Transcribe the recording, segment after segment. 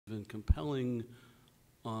and compelling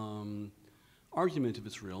argument, if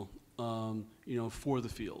it's real, for the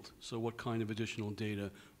field. So what kind of additional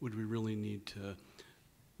data would we really need to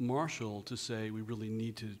marshal to say we really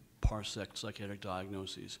need to parsec psychiatric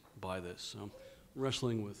diagnoses by this? So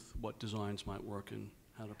wrestling with what designs might work and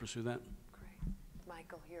how to pursue that. Great.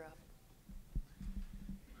 Michael, you're up.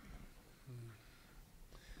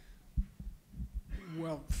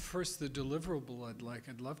 Well, first, the deliverable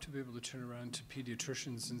I'd love to be able to turn around to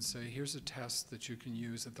pediatricians and say, here's a test that you can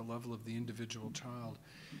use at the level of the individual child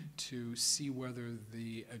to see whether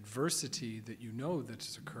the adversity that you know that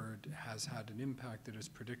has occurred has had an impact that is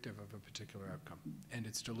predictive of a particular outcome. And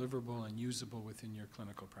it's deliverable and usable within your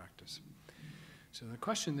clinical practice. So the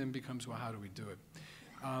question then becomes, well, how do we do it?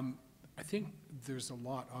 I think there's a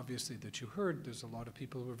lot, obviously, that you heard. There's a lot of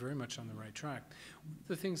people who are very much on the right track. One of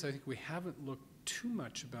the things I think we haven't looked too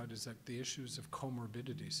much about is that the issues of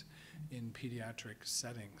comorbidities in pediatric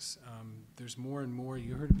settings. There's more and more,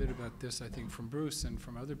 you heard a bit about this, I think, from Bruce and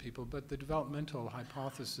from other people, but the developmental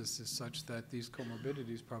hypothesis is such that these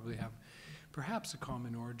comorbidities probably have perhaps a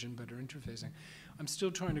common origin, but are interfacing. I'm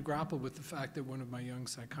still trying to grapple with the fact that one of my young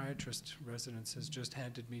psychiatrist residents has just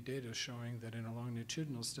handed me data showing that in a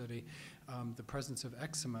longitudinal study, the presence of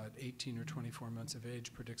eczema at 18 or 24 months of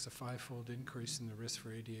age predicts a 5-fold increase in the risk for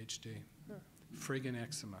ADHD. Friggin'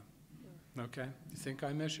 eczema. Okay? You think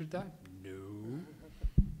I measured that? No.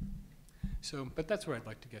 So, but that's where I'd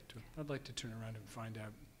like to get to. I'd like to turn around and find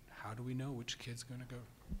out, how do we know which kid's going to go?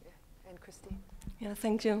 And Christine? Yeah,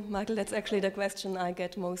 thank you, Michael. That's actually the question I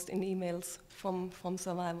get most in emails from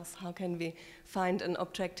survivors. How can we find an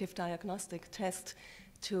objective diagnostic test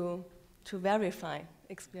to verify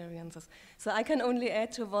experiences? So I can only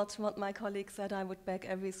add to what my colleague said. I would back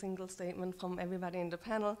every single statement from everybody in the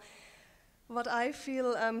panel. What I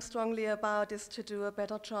feel strongly about is to do a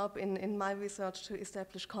better job in my research to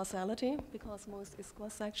establish causality, because most is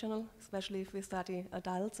cross-sectional, especially if we study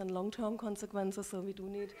adults and long-term consequences, so we do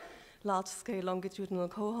need large-scale longitudinal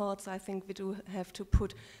cohorts. I think we do have to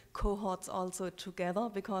put cohorts also together,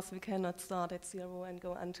 because we cannot start at 0 and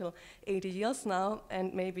go until 80 years now,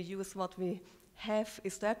 and maybe use what we have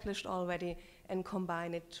established already and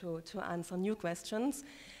combine it to answer new questions.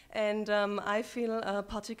 And I feel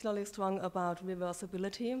particularly strong about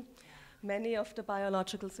reversibility. Many of the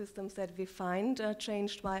biological systems that we find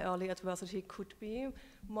changed by early adversity could be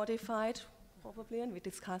modified, probably, and we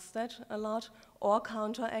discussed that a lot, or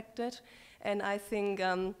counteracted. And I think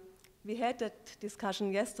we had that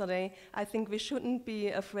discussion yesterday. I think we shouldn't be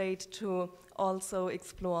afraid to also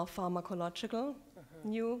explore pharmacological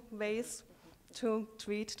new ways to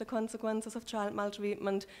treat the consequences of child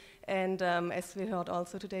maltreatment. And as we heard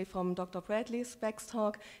also today from Dr. Bradley's Beck's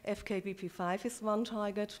talk, FKBP5 is one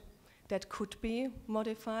target that could be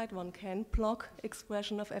modified. One can block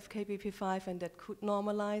expression of FKBP5, and that could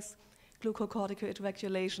normalize glucocorticoid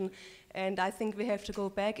regulation. And I think we have to go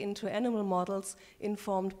back into animal models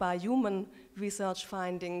informed by human research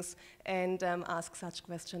findings and ask such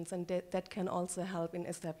questions. And that can also help in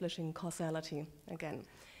establishing causality again.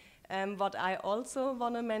 What I also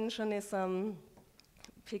want to mention is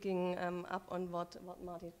picking up on what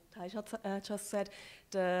Marty Teichert just said,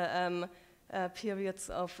 the periods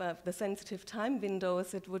of the sensitive time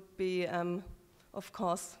windows. It would be, of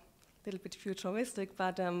course, a little bit futuristic,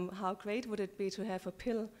 but how great would it be to have a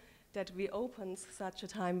pill that reopens such a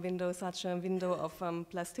time window, such a window of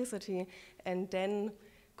plasticity, and then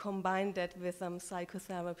combine that with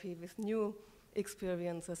psychotherapy, with new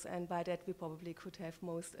experiences, and by that we probably could have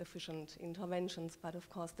most efficient interventions. But of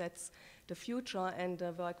course that's the future, and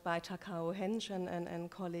the work by Takao Hensch and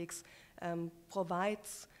colleagues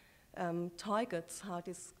provides targets how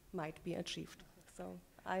this might be achieved. So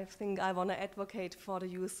I think I want to advocate for the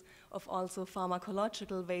use of also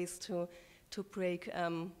pharmacological ways to break,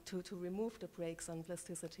 to remove the brakes on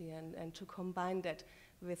plasticity and to combine that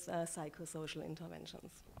with psychosocial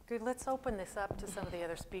interventions. Good, let's open this up to some of the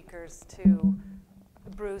other speakers, to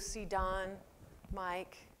Bruce, Don,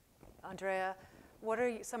 Mike, Andrea. What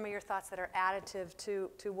are some of your thoughts that are additive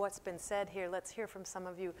to what's been said here? Let's hear from some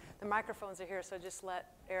of you. The microphones are here, so just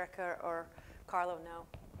let Erica or Carlo know.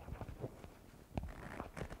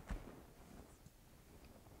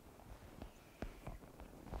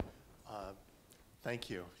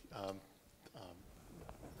 Thank you.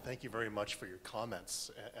 Thank you very much for your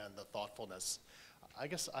comments and the thoughtfulness. I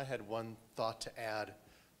guess I had one thought to add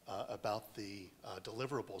about the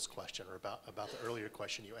deliverables question, or about the earlier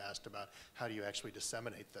question you asked about how do you actually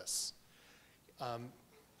disseminate this.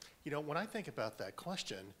 You know, when I think about that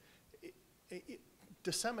question,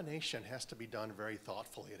 dissemination has to be done very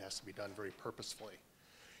thoughtfully. It has to be done very purposefully.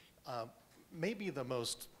 Maybe the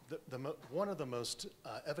most one of the most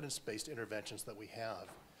evidence-based interventions that we have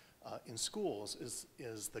in schools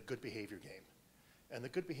is the good behavior game. And the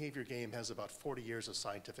good behavior game has about 40 years of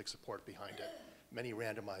scientific support behind it, many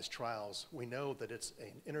randomized trials. We know that it's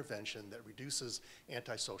an intervention that reduces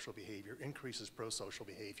antisocial behavior, increases pro-social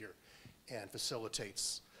behavior, and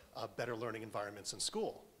facilitates better learning environments in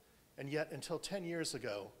school. And yet, until 10 years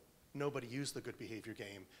ago, nobody used the good behavior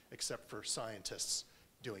game except for scientists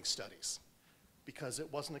doing studies, because it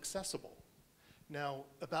wasn't accessible. Now,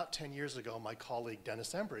 about 10 years ago, my colleague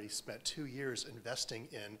Dennis Embry spent 2 years investing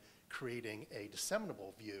in creating a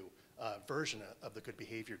disseminable version of the good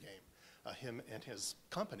behavior game. Him and his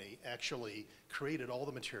company actually created all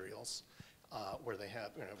the materials where they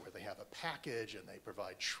have a package, and they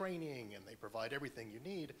provide training, and they provide everything you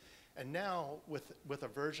need. And now, with a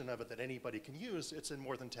version of it that anybody can use, it's in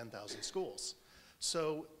more than 10,000 schools.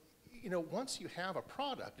 So, once you have a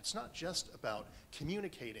product, it's not just about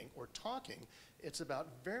communicating or talking. It's about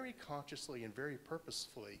very consciously and very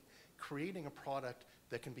purposefully creating a product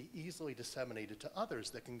that can be easily disseminated to others,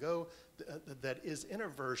 that can go, that is in a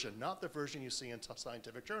version, not the version you see in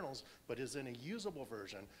scientific journals, but is in a usable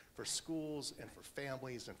version for schools and for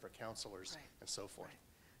families and for counselors and so forth. Right.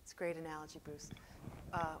 It's a great analogy, Bruce.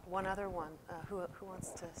 One other one. Who wants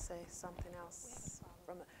to say something else?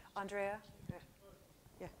 From Andrea?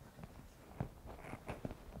 Yeah.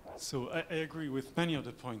 So I agree with many of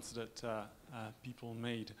the points that people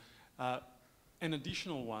made. An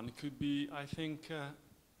additional one could be, I think,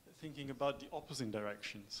 thinking about the opposite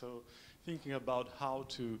direction. So thinking about how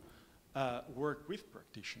to work with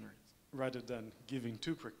practitioners rather than giving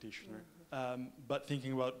to practitioners, but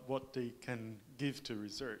thinking about what they can give to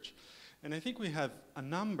research. And I think we have a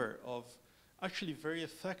number of actually very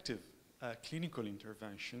effective clinical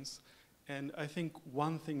interventions. And I think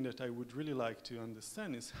one thing that I would really like to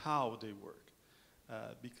understand is how they work.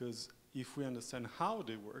 Because if we understand how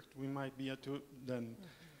they work, we might be able to then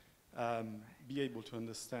be able to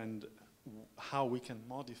understand how we can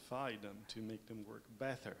modify them to make them work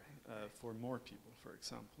better for more people, for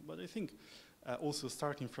example. But I think also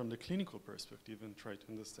starting from the clinical perspective and try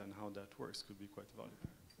to understand how that works could be quite valuable.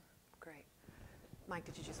 Great. Mike,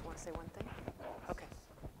 did you just want to say one thing? Okay.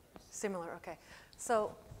 Similar, okay.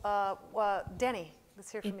 So, Denny,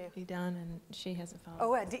 let's hear from you. Idan, and she has a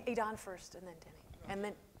follow-up. Oh, Idan first, and then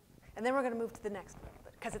Denny. And then we're going to move to the next one,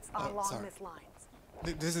 because it's along this lines.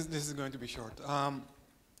 This is going to be short.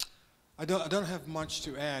 I don't have much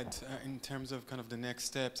to add in terms of kind of the next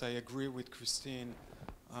steps. I agree with Christine.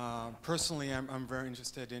 Personally, I'm very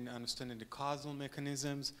interested in understanding the causal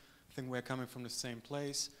mechanisms. I think we're coming from the same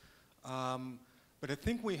place. But I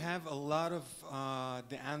think we have a lot of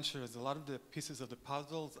the answers, a lot of the pieces of the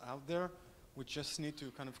puzzles out there. We just need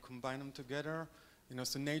to kind of combine them together.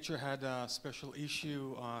 So Nature had a special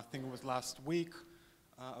issue, I think it was last week,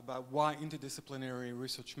 about why interdisciplinary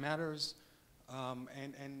research matters.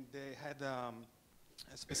 And they had a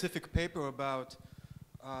specific paper about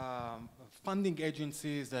funding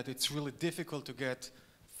agencies, that it's really difficult to get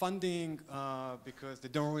funding because they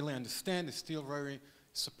don't really understand. They're still very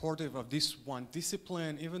supportive of this one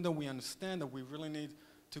discipline, even though we understand that we really need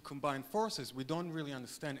to combine forces. We don't really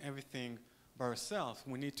understand everything by ourselves.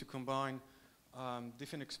 We need to combine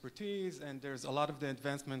different expertise, and there's a lot of the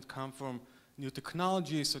advancement come from new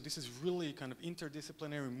technology. So this is really kind of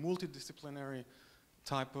interdisciplinary, multidisciplinary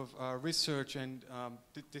type of research, and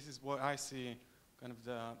this is what I see kind of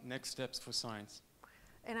the next steps for science.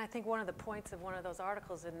 And I think one of the points of one of those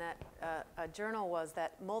articles in that journal was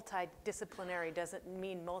that multidisciplinary doesn't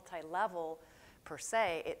mean multi-level per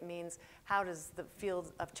se. It means how does the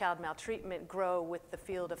field of child maltreatment grow with the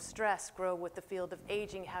field of stress, grow with the field of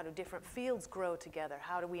aging? How do different fields grow together?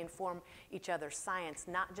 How do we inform each other's science,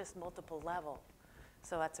 not just multiple level?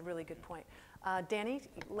 So that's a really good point. Danny,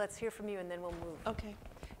 let's hear from you, and then we'll move. Okay.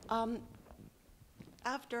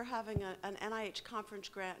 After having an NIH conference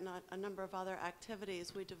grant and a number of other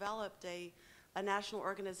activities, we developed a national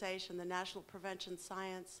organization, the National Prevention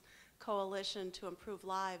Science Coalition to Improve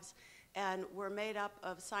Lives. And we're made up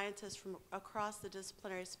of scientists from across the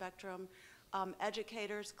disciplinary spectrum,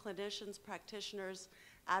 educators, clinicians, practitioners,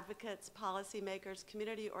 advocates, policymakers,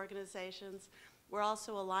 community organizations. We're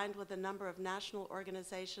also aligned with a number of national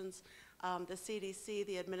organizations, the CDC,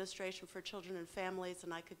 the Administration for Children and Families,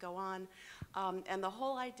 and I could go on. And the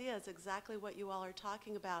whole idea is exactly what you all are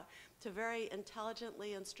talking about, to very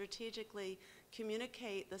intelligently and strategically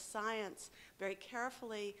communicate the science very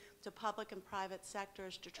carefully to public and private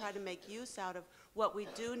sectors to try to make use out of what we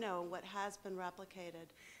do know and what has been replicated.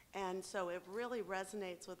 And so it really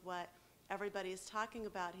resonates with what everybody is talking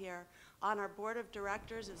about here. On our board of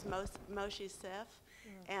directors is Moshe Sif,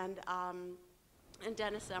 and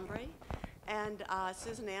Dennis Embry, and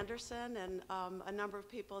Susan Anderson, and a number of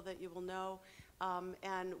people that you will know.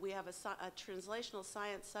 And we have a translational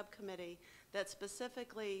science subcommittee that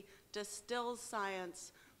specifically distills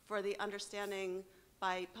science for the understanding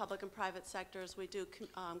by public and private sectors. We do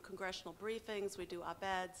congressional briefings, we do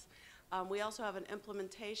op-eds. We also have an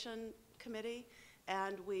implementation committee,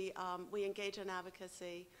 and we engage in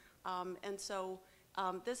advocacy. And so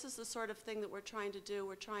this is the sort of thing that we're trying to do.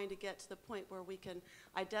 We're trying to get to the point where we can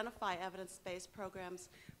identify evidence-based programs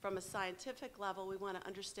from a scientific level. We want to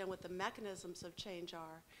understand what the mechanisms of change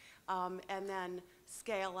are, and then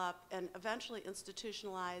scale up and eventually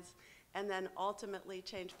institutionalize, and then ultimately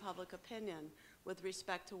change public opinion with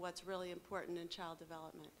respect to what's really important in child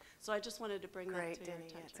development. So I just wanted to bring that to your Denny.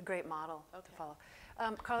 attention. It's a great model to follow.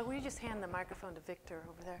 Carla, will you just hand the microphone to Victor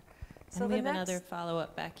over there? And we have another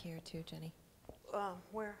follow-up back here too, Jenny.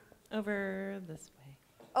 Where? Over this way.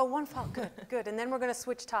 Oh, one follow. Good, good. And then we're going to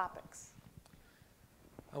switch topics.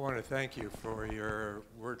 I want to thank you for your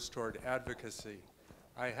words toward advocacy.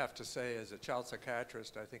 I have to say, as a child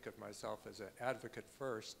psychiatrist, I think of myself as an advocate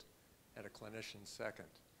first and a clinician second.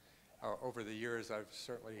 Over the years, I've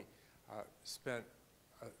certainly spent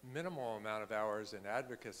a minimal amount of hours in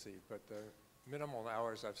advocacy, but the minimal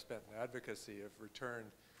hours I've spent in advocacy have returned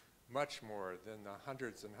much more than the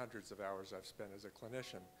hundreds and hundreds of hours I've spent as a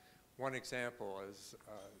clinician. One example is,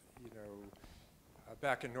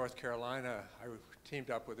 back in North Carolina, I teamed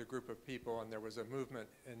up with a group of people, and there was a movement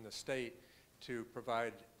in the state to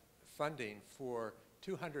provide funding for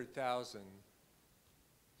 200,000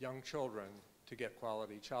 young children to get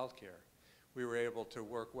quality child care. We were able to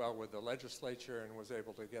work well with the legislature and was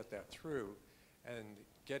able to get that through, and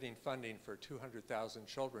getting funding for 200,000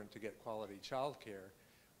 children to get quality child care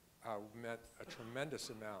meant a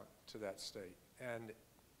tremendous amount to that state, and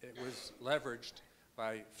it was leveraged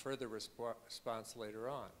by further response later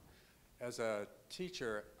on. As a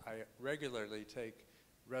teacher, I regularly take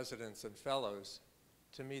residents and fellows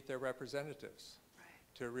to meet their representatives,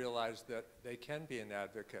 to realize that they can be an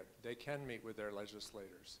advocate, they can meet with their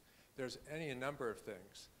legislators. There's any number of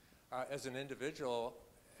things. As an individual,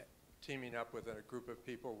 teaming up with a group of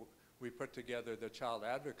people, we put together the Child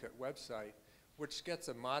Advocate website, which gets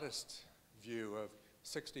a modest view of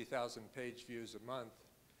 60,000 page views a month.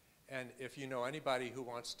 And if you know anybody who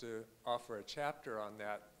wants to offer a chapter on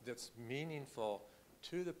that that's meaningful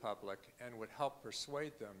to the public and would help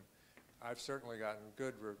persuade them, I've certainly gotten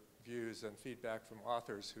good reviews and feedback from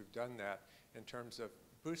authors who've done that in terms of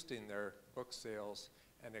boosting their book sales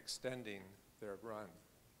and extending their run.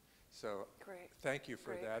 So thank you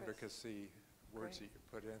for the advocacy words that you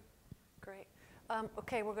put in. Great.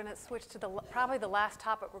 Okay, we're going to switch to probably the last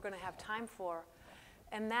topic we're going to have time for.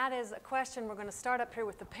 And that is a question. We're going to start up here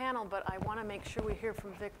with the panel, but I want to make sure we hear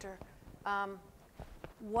from Victor.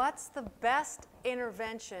 What's the best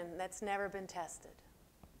intervention that's never been tested?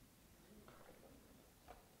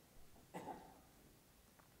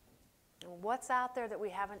 What's out there that we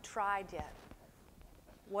haven't tried yet?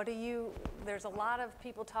 There's a lot of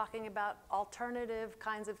people talking about alternative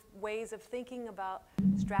kinds of ways of thinking about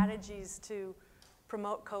strategies to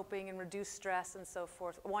promote coping and reduce stress and so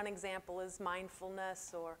forth. One example is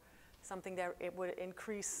mindfulness, or something that it would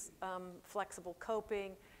increase flexible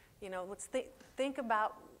coping. Let's think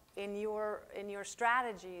about in your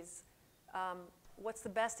strategies, what's the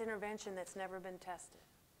best intervention that's never been tested?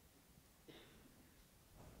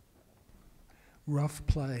 Rough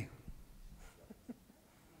play.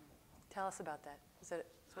 Tell us about that. Is it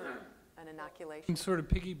sort of an inoculation? I'm sort of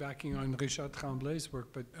piggybacking on Richard Tremblay's work,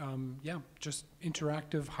 but yeah, just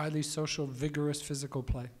interactive, highly social, vigorous physical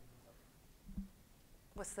play.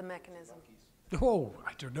 What's the mechanism? Oh,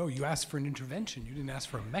 I don't know. You asked for an intervention. You didn't ask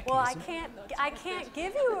for a mechanism. Well, I can't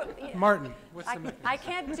give you. Martin, what's the mechanism? I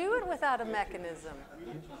can't do it without a mechanism.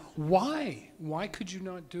 Why? Why could you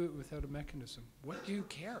not do it without a mechanism? What do you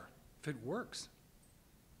care if it works?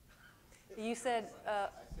 You said.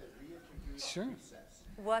 Sure.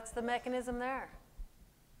 What's the mechanism there?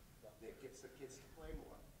 It gets the kids to play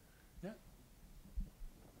more.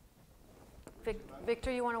 Yeah. Victor,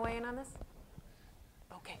 you want to weigh in on this?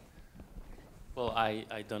 Okay. Well,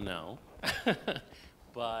 I don't know.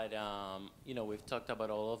 But, we've talked about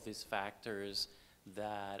all of these factors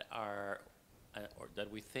that are, or that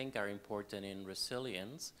we think are important in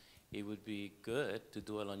resilience. It would be good to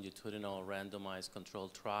do a longitudinal randomized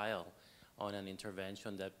controlled trial on an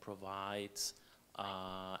intervention that provides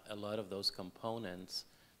a lot of those components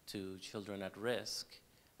to children at risk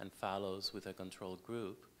and follows with a control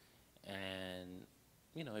group. And,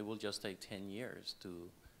 it will just take 10 years to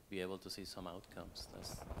be able to see some outcomes.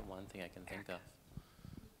 That's the one thing I can think of.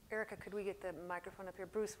 Erica, could we get the microphone up here?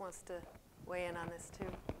 Bruce wants to weigh in on this too.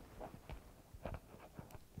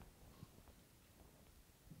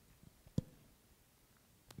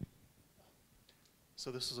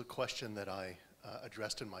 So this is a question that I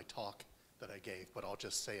addressed in my talk that I gave, but I'll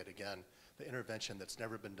just say it again. The intervention that's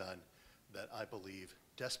never been done that I believe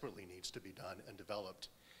desperately needs to be done and developed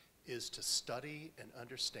is to study and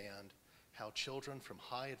understand how children from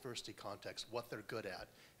high adversity contexts, what they're good at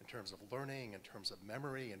in terms of learning, in terms of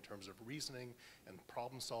memory, in terms of reasoning and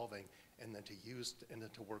problem solving, and then to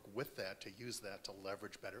work with that, to use that to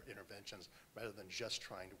leverage better interventions rather than just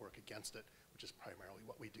trying to work against it, which is primarily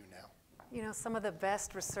what we do now. You know, some of the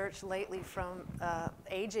best research lately from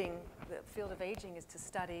aging, the field of aging, is to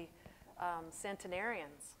study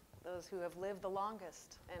centenarians, those who have lived the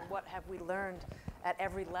longest, and what have we learned at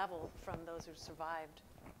every level from those who survived.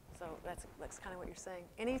 So that's kind of what you're saying.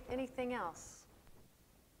 Anything else?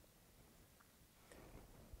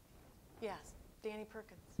 Yes, Danny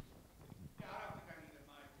Perkins. Yeah, I don't think I need a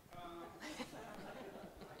mic. I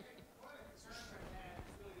think one of the concerns I've had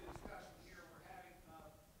is really the discussion here we're having. My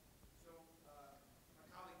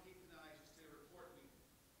colleague Keith and I just did a report. Of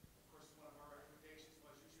course, one of our recommendations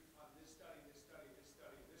was you should fund this study, this study, this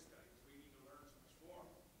study, and this study, because we need to learn so much more.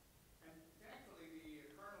 And thankfully,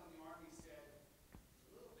 the colonel in the Army said, it's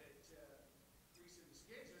a little bit grease in the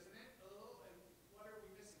skids, isn't it? A little, and what are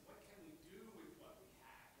we missing? What can we do with what we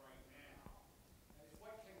have right now? That is,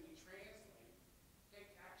 what can we translate, take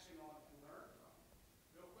action on, and learn from?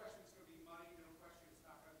 No question it's going to be money. No question it's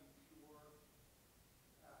not going to be pure,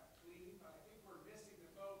 clean. But I think we're missing the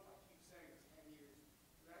boat. I keep saying it's 10 years.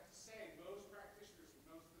 But I have to say, most practitioners and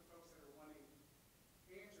most of the folks that are wanting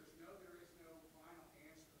answers know there is no final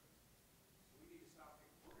answer. So we need to stop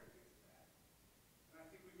thinking we're going to get to that. And I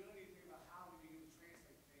think we really need to think about how we begin to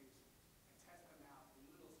translate things and test them out in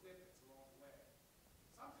little snippets along the way.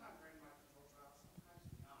 Sometimes randomized controlled trials, sometimes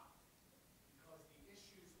not. Because the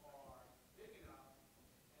issues are big enough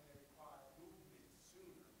and they require movement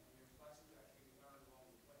sooner, and there's lessons that can be learned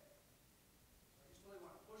along the way. So I just really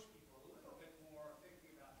want to push people a little bit more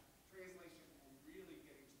thinking about translation and really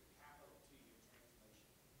getting to the capital T of translation.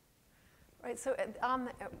 Right, so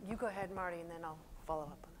you go ahead, Marty, and then I'll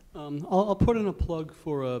follow up on that. I'll put in a plug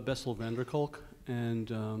for Bessel van der Kolk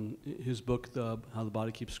and his book, How the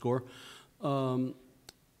Body Keeps Score.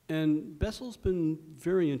 And Bessel's been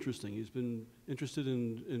very interesting. He's been interested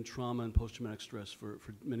in trauma and post-traumatic stress for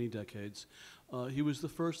many decades. He was the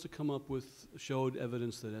first to come up with, showed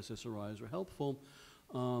evidence that SSRIs are helpful.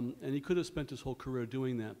 And he could have spent his whole career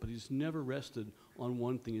doing that, but he's never rested on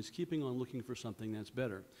one thing. He's keeping on looking for something that's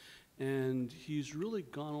better. And he's really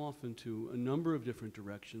gone off into a number of different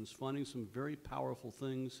directions, finding some very powerful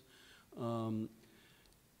things.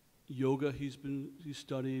 Yoga, he's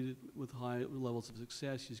studied with high levels of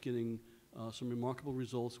success. He's getting some remarkable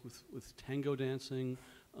results with tango dancing,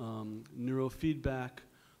 neurofeedback.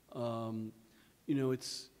 You know,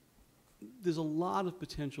 there's a lot of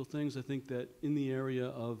potential things. I think that in the area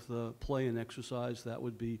of the play and exercise, that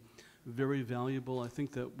would be very valuable. I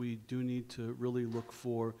think that we do need to really look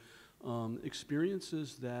for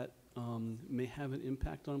experiences that may have an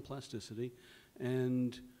impact on plasticity,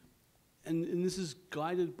 and this is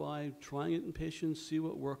guided by trying it in patients, see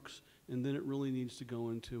what works, and then it really needs to go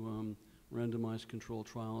into randomized controlled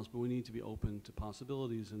trials. But we need to be open to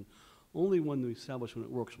possibilities, and only when we establish when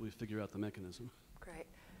it works will we figure out the mechanism. Great.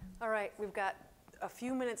 All right, we've got a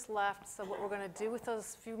few minutes left, so what we're going to do with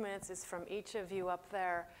those few minutes is from each of you up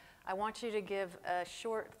there, I want you to give a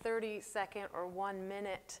short 30-second or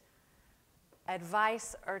 1-minute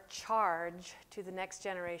advice or charge to the next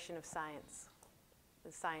generation of science,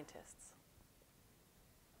 the scientists.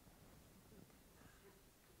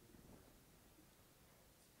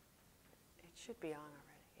 It should be on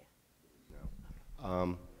already, yeah.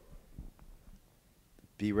 No.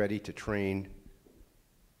 Be ready to train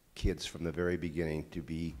kids from the very beginning to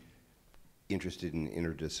be interested in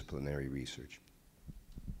interdisciplinary research.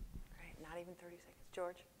 Great, not even 30 seconds.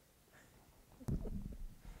 George?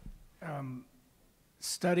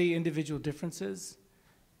 Study individual differences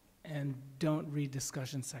and don't read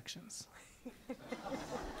discussion sections.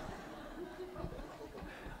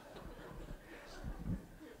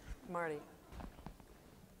 Marty?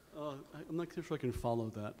 I'm not clear if I can follow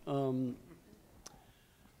that. From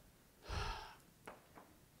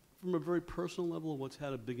a very personal level, what's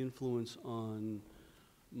had a big influence on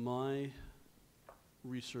my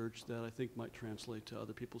research that I think might translate to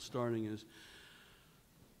other people starting is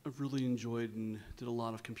I've really enjoyed and did a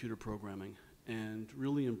lot of computer programming and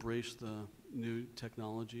really embraced the new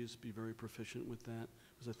technologies, be very proficient with that,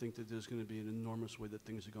 because I think that there's going to be an enormous way that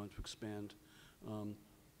things are going to expand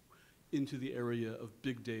into the area of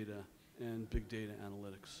big data and big data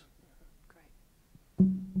analytics.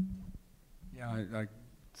 Yeah,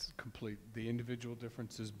 it's complete. The individual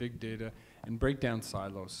differences, big data, and break down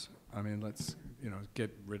silos. I mean, let's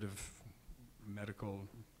get rid of medical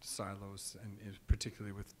silos, and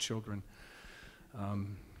particularly with children,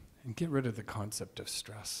 and get rid of the concept of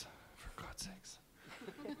stress, for God's sakes.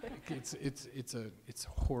 It's a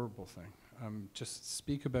horrible thing. Just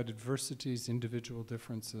speak about adversities, individual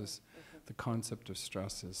differences. The concept of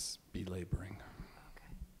stress is belaboring. Okay.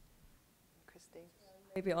 Christine?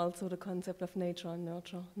 Maybe also the concept of nature and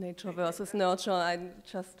nurture, nature versus nurture, I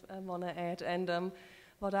just want to add. And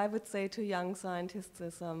what I would say to young scientists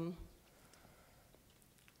is,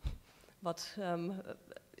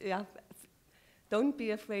 don't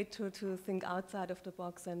be afraid to think outside of the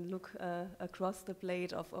box and look across the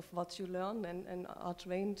plate of what you learn and are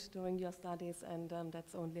trained during your studies, and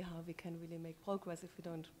that's only how we can really make progress if we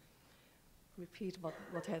don't repeat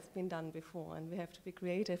what has been done before. And we have to be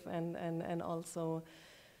creative and also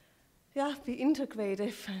be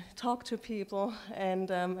integrative, talk to people, and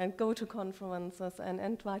go to conferences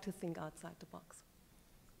and try to think outside the box.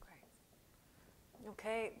 Great.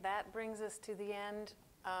 Okay, that brings us to the end.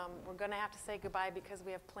 We're going to have to say goodbye because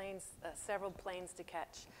we have several planes to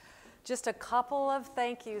catch. Just a couple of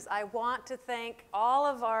thank yous. I want to thank all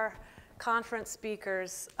of our conference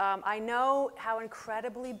speakers. I know how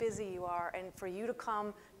incredibly busy you are, and for you to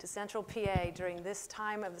come to Central PA during this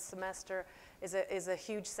time of the semester is a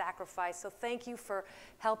huge sacrifice. So thank you for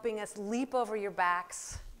helping us leap over your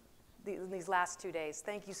backs these last 2 days.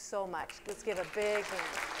 Thank you so much. Let's give a big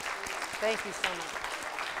hand. Thank you so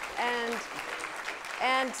much.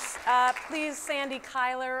 And please, Sandy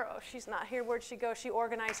Kyler, she's not here, where'd she go? She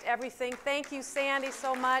organized everything. Thank you, Sandy,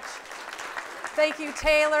 so much. Thank you,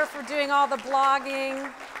 Taylor, for doing all the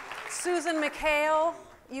blogging. Susan McHale,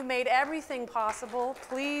 you made everything possible.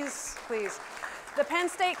 Please, please. The Penn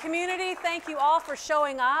State community, thank you all for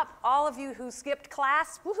showing up. All of you who skipped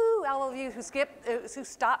class, woohoo! All of you who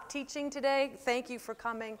stopped teaching today, thank you for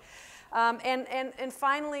coming. And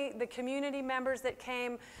finally, the community members that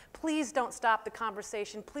came, please don't stop the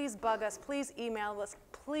conversation. Please bug us. Please email us.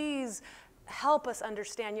 Please help us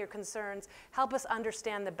understand your concerns. Help us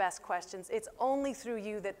understand the best questions. It's only through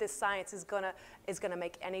you that this science is gonna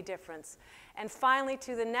make any difference. And finally,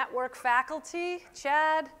 to the network faculty,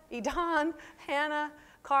 Chad, Idan, Hannah,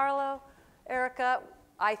 Carlo, Erica,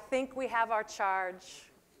 I think we have our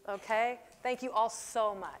charge, okay? Thank you all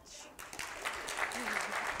so much.